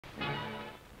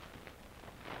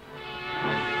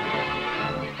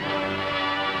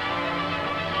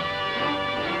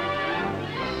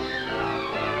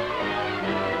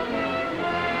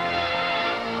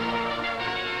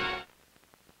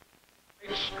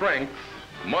strength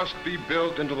must be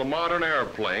built into the modern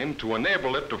airplane to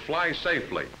enable it to fly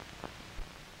safely.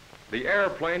 The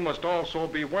airplane must also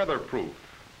be weatherproof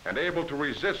and able to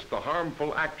resist the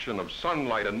harmful action of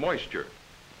sunlight and moisture.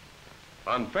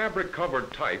 On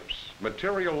fabric-covered types,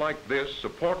 material like this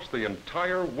supports the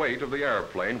entire weight of the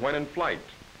airplane when in flight.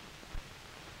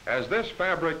 As this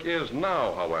fabric is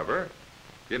now, however,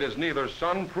 it is neither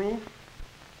sunproof,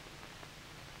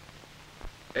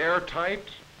 airtight,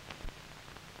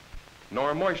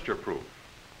 nor moisture-proof.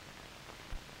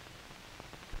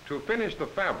 To finish the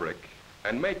fabric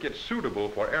and make it suitable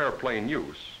for airplane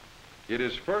use, it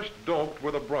is first doped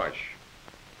with a brush.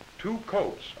 2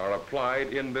 coats are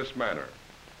applied in this manner.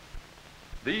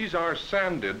 These are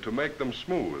sanded to make them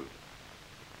smooth.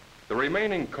 The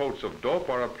remaining coats of dope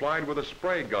are applied with a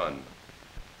spray gun.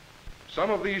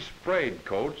 Some of these sprayed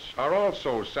coats are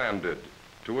also sanded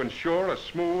to ensure a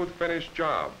smooth finished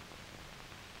job.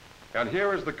 And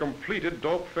here is the completed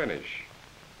dope finish.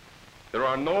 There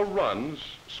are no runs,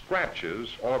 scratches,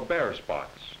 or bare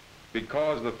spots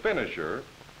because the finisher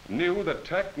knew the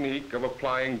technique of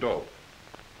applying dope.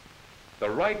 The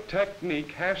right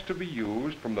technique has to be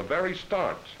used from the very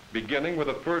start, beginning with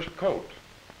the first coat.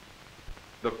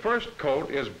 The first coat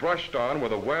is brushed on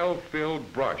with a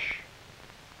well-filled brush.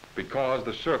 Because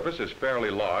the surface is fairly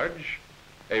large,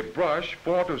 a brush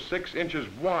 4 to 6 inches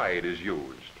wide is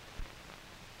used.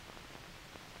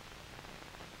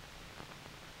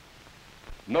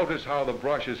 Notice how the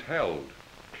brush is held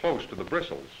close to the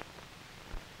bristles.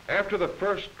 After the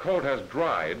first coat has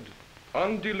dried,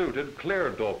 undiluted clear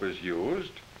dope is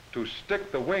used to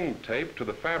stick the wing tape to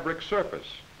the fabric surface.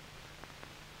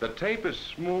 The tape is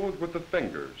smoothed with the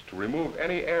fingers to remove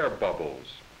any air bubbles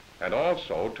and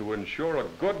also to ensure a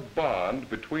good bond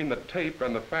between the tape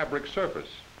and the fabric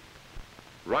surface.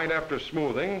 Right after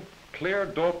smoothing, clear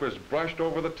dope is brushed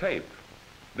over the tape.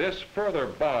 This further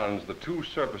bonds the 2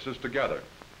 surfaces together.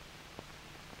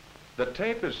 The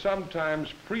tape is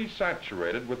sometimes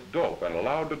pre-saturated with dope and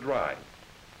allowed to dry.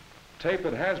 Tape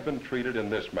that has been treated in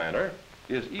this manner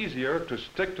is easier to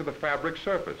stick to the fabric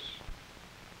surface.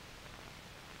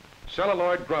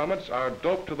 Celluloid grommets are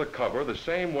doped to the cover the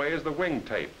same way as the wing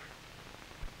tape.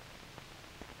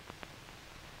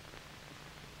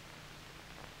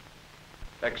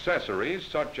 Accessories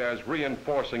such as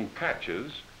reinforcing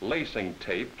patches, lacing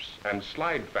tapes, and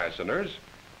slide fasteners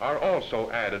are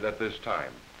also added at this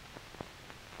time.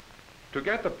 To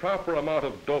get the proper amount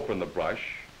of dope in the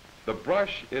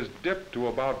brush is dipped to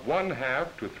about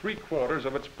 1/2 to 3/4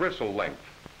 of its bristle length.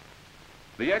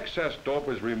 The excess dope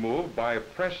is removed by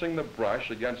pressing the brush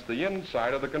against the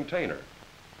inside of the container.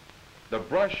 The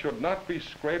brush should not be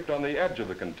scraped on the edge of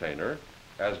the container,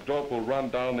 as dope will run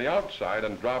down the outside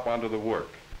and drop onto the work.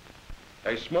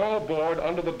 A small board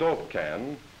under the dope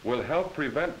can will help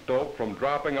prevent dope from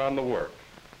dropping on the work.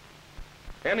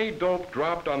 Any dope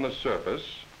dropped on the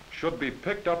surface should be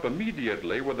picked up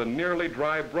immediately with a nearly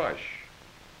dry brush.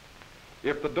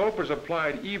 If the dope is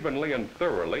applied evenly and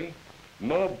thoroughly,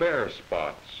 no bare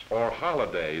spots or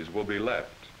holidays will be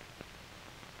left.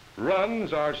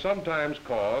 Runs are sometimes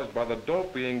caused by the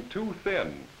dope being too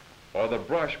thin or the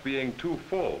brush being too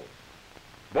full.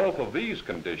 Both of these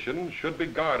conditions should be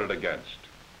guarded against.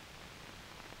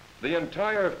 The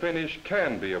entire finish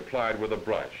can be applied with a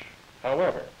brush.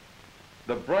 However,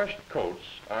 the brushed coats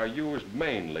are used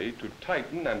mainly to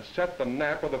tighten and set the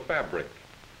nap of the fabric.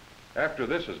 After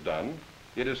this is done,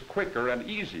 it is quicker and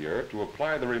easier to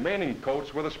apply the remaining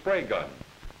coats with a spray gun.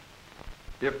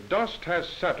 If dust has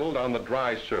settled on the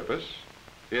dry surface,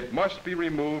 it must be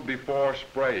removed before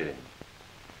spraying.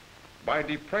 By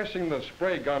depressing the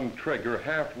spray gun trigger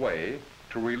halfway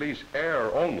to release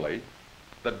air only,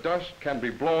 the dust can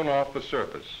be blown off the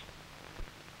surface.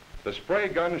 The spray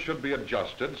gun should be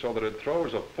adjusted so that it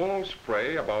throws a full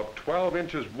spray about 12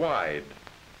 inches wide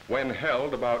when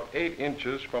held about 8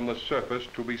 inches from the surface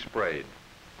to be sprayed.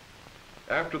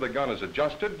 After the gun is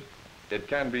adjusted, it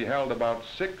can be held about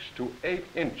 6 to 8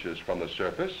 inches from the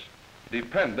surface,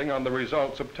 depending on the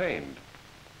results obtained.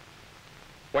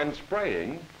 When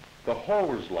spraying, the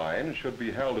hose line should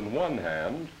be held in one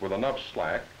hand with enough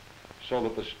slack so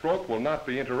that the stroke will not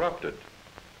be interrupted.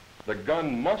 The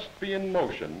gun must be in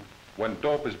motion when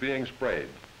dope is being sprayed.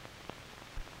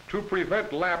 To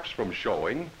prevent laps from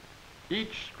showing,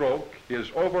 each stroke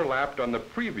is overlapped on the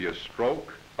previous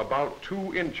stroke about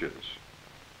 2 inches.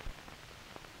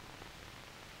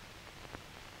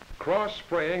 Cross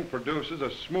spraying produces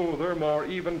a smoother, more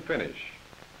even finish.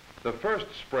 The first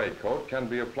spray coat can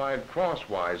be applied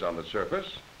crosswise on the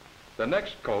surface. The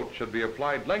next coat should be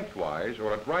applied lengthwise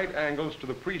or at right angles to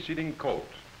the preceding coat.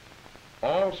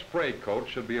 All spray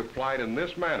coats should be applied in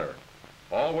this manner,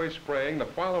 always spraying the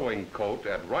following coat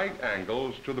at right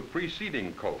angles to the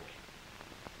preceding coat.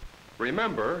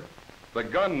 Remember, the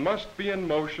gun must be in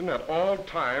motion at all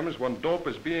times when dope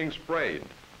is being sprayed.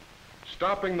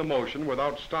 Stopping the motion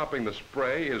without stopping the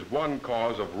spray is one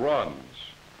cause of runs.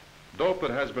 Dope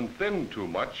that has been thinned too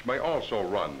much may also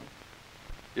run.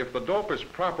 If the dope is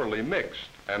properly mixed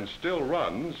and still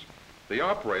runs, the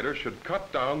operator should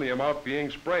cut down the amount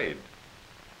being sprayed.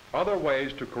 Other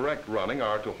ways to correct running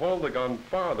are to hold the gun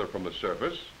farther from the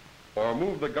surface or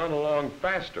move the gun along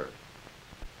faster.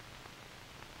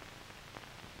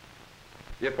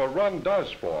 If a run does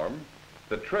form,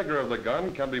 the trigger of the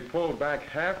gun can be pulled back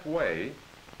halfway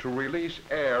to release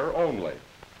air only.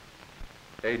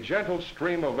 A gentle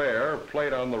stream of air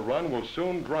played on the run will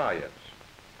soon dry it.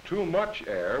 Too much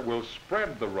air will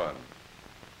spread the run.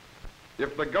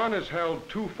 If the gun is held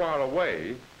too far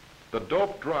away, the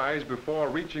dope dries before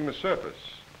reaching the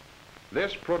surface.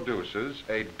 This produces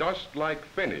a dust-like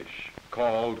finish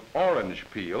called orange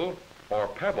peel or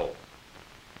pebble.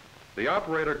 The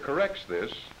operator corrects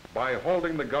this by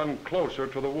holding the gun closer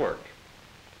to the work.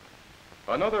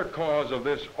 Another cause of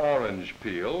this orange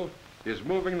peel is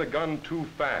moving the gun too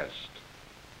fast.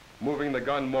 Moving the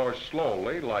gun more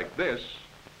slowly, like this,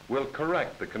 will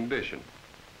correct the condition.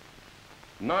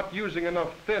 Not using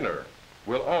enough thinner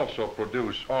will also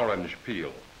produce orange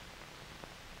peel.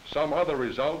 Some other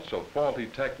results of faulty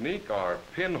technique are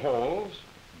pinholes,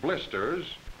 blisters,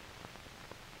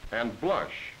 and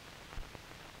blush.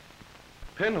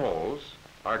 Pinholes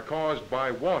are caused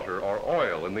by water or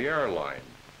oil in the airline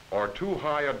or too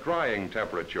high a drying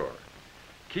temperature.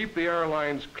 Keep the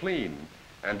airlines clean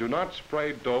and do not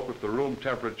spray dope if the room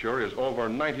temperature is over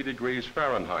 90 degrees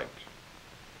Fahrenheit.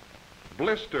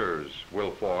 Blisters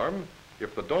will form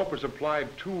if the dope is applied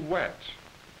too wet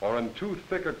or in too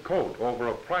thick a coat over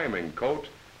a priming coat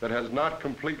that has not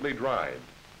completely dried.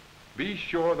 Be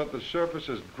sure that the surface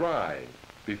is dry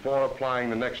before applying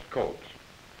the next coat.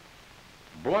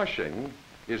 Blushing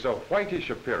is a whitish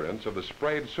appearance of the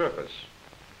sprayed surface.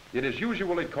 It is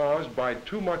usually caused by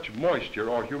too much moisture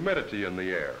or humidity in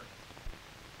the air.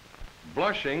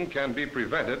 Blushing can be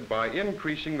prevented by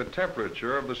increasing the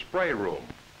temperature of the spray room.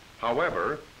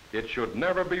 However, it should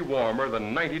never be warmer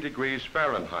than 90 degrees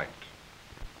Fahrenheit.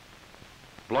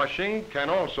 Blushing can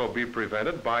also be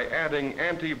prevented by adding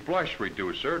anti-blush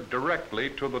reducer directly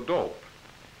to the dope.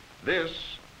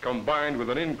 This, combined with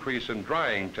an increase in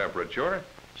drying temperature,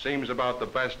 seems about the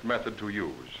best method to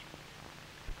use.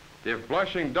 If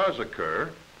blushing does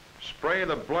occur, spray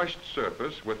the blushed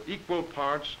surface with equal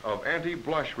parts of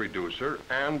anti-blush reducer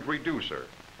and reducer.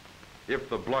 If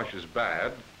the blush is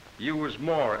bad, use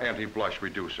more anti-blush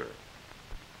reducer.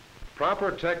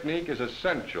 Proper technique is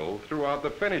essential throughout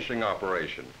the finishing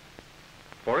operation.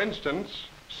 For instance,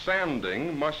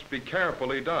 sanding must be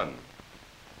carefully done.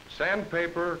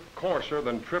 Sandpaper coarser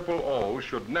than 000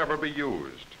 should never be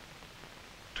used.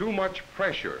 Too much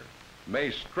pressure may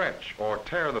stretch or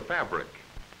tear the fabric.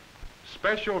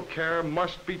 Special care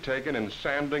must be taken in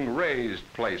sanding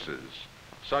raised places,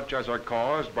 such as are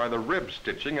caused by the rib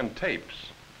stitching and tapes.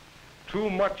 Too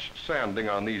much sanding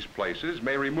on these places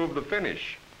may remove the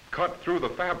finish, cut through the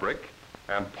fabric,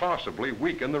 and possibly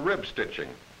weaken the rib stitching.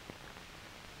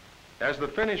 As the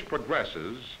finish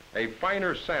progresses, a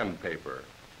finer sandpaper,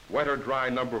 wet or dry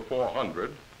number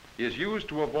 400, is used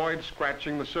to avoid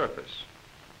scratching the surface.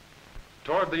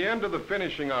 Toward the end of the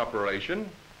finishing operation,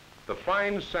 the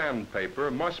fine sandpaper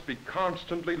must be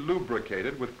constantly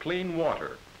lubricated with clean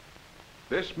water.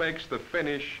 This makes the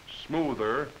finish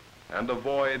smoother and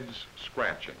avoids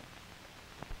scratching.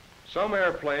 Some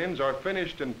airplanes are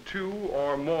finished in 2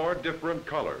 or more different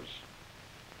colors.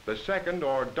 The second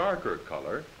or darker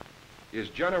color is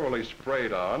generally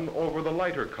sprayed on over the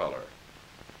lighter color.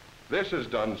 This is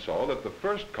done so that the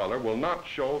first color will not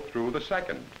show through the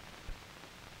second.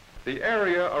 The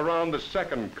area around the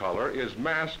second color is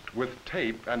masked with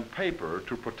tape and paper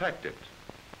to protect it.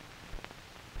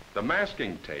 The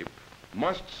masking tape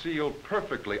must seal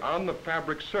perfectly on the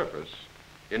fabric surface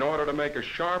in order to make a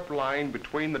sharp line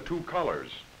between the 2 colors.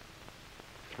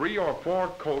 3 or 4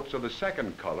 coats of the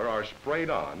second color are sprayed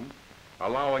on,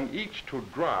 allowing each to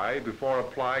dry before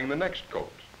applying the next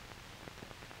coat.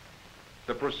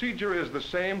 The procedure is the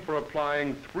same for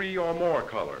applying 3 or more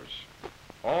colors.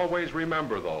 Always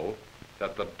remember, though,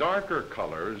 that the darker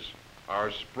colors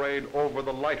are sprayed over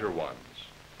the lighter ones.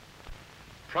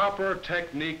 Proper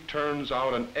technique turns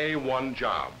out an A1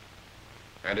 job,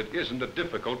 and it isn't a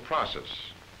difficult process.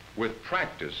 With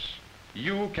practice,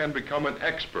 you can become an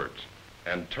expert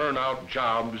and turn out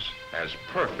jobs as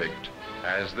perfect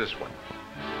as this one.